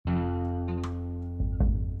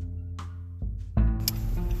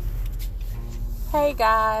Hey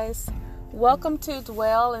guys, welcome to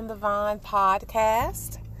Dwell in the Vine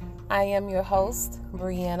podcast. I am your host,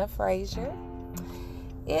 Brianna Frazier.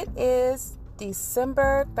 It is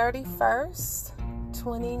December 31st,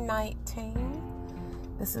 2019.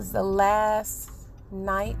 This is the last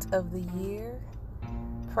night of the year.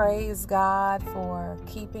 Praise God for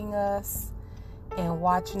keeping us and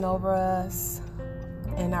watching over us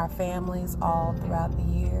and our families all throughout the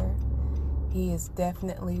year. He is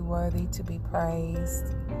definitely worthy to be praised.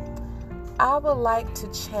 I would like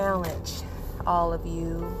to challenge all of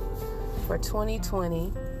you for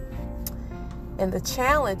 2020. And the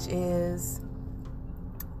challenge is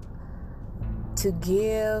to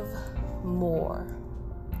give more.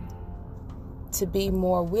 To be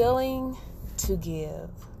more willing to give.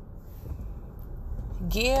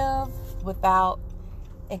 Give without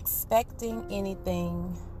expecting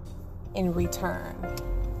anything in return.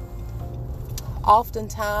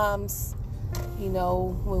 Oftentimes,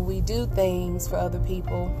 when we do things for other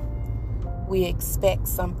people, we expect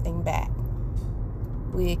something back.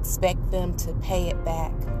 We expect them to pay it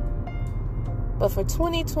back. But for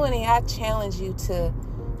 2020, I challenge you to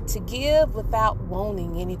give without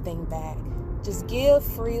wanting anything back. Just give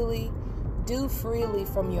freely, do freely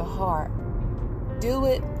from your heart. Do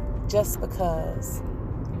it just because.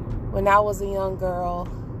 When I was a young girl,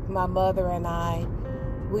 my mother and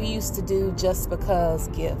we used to do just because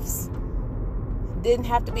gifts. Didn't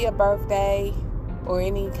have to be a birthday or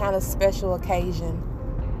any kind of special occasion.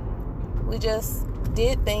 We just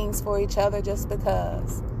did things for each other just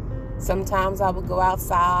because. Sometimes I would go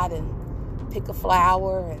outside and pick a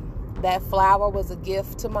flower, and that flower was a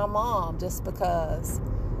gift to my mom just because.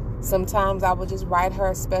 Sometimes I would just write her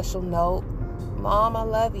a special note. Mom, I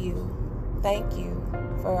love you. Thank you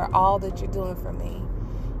for all that you're doing for me.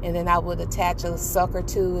 And then I would attach a sucker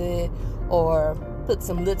to it or put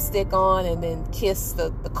some lipstick on and then kiss the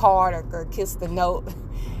card or kiss the note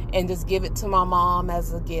and just give it to my mom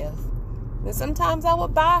as a gift. And sometimes I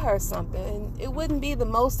would buy her something, and it wouldn't be the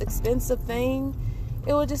most expensive thing.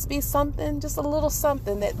 It would just be something, just a little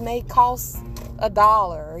something that may cost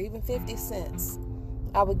 $1 or even 50 cents.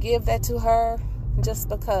 I would give that to her just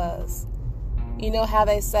because. You know how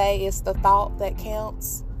they say it's the thought that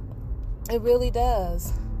counts? It really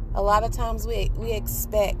does. A lot of times we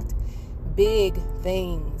expect big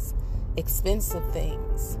things, expensive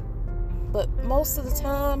things. But most of the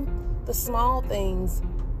time, the small things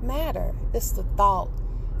matter. It's the thought.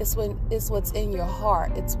 It's what's in your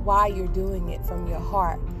heart. It's why you're doing it from your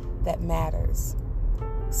heart that matters.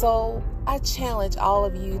 So I challenge all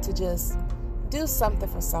of you to just do something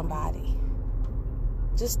for somebody.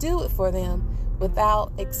 Just do it for them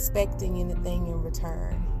without expecting anything in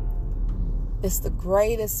return. It's the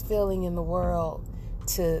greatest feeling in the world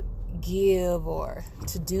to give or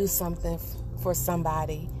to do something for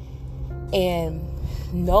somebody, and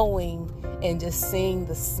knowing and just seeing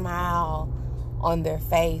the smile on their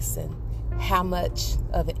face and how much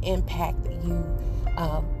of an impact that you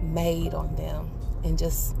made on them, and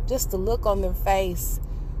just the look on their face,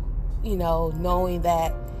 knowing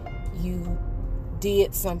that you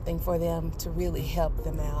did something for them to really help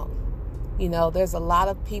them out. There's a lot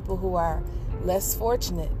of people who are less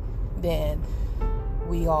fortunate than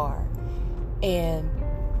we are, and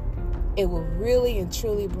it will really and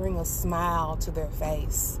truly bring a smile to their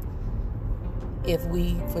face if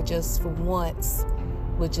we, for once,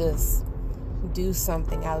 would just do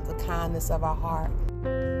something out of the kindness of our heart.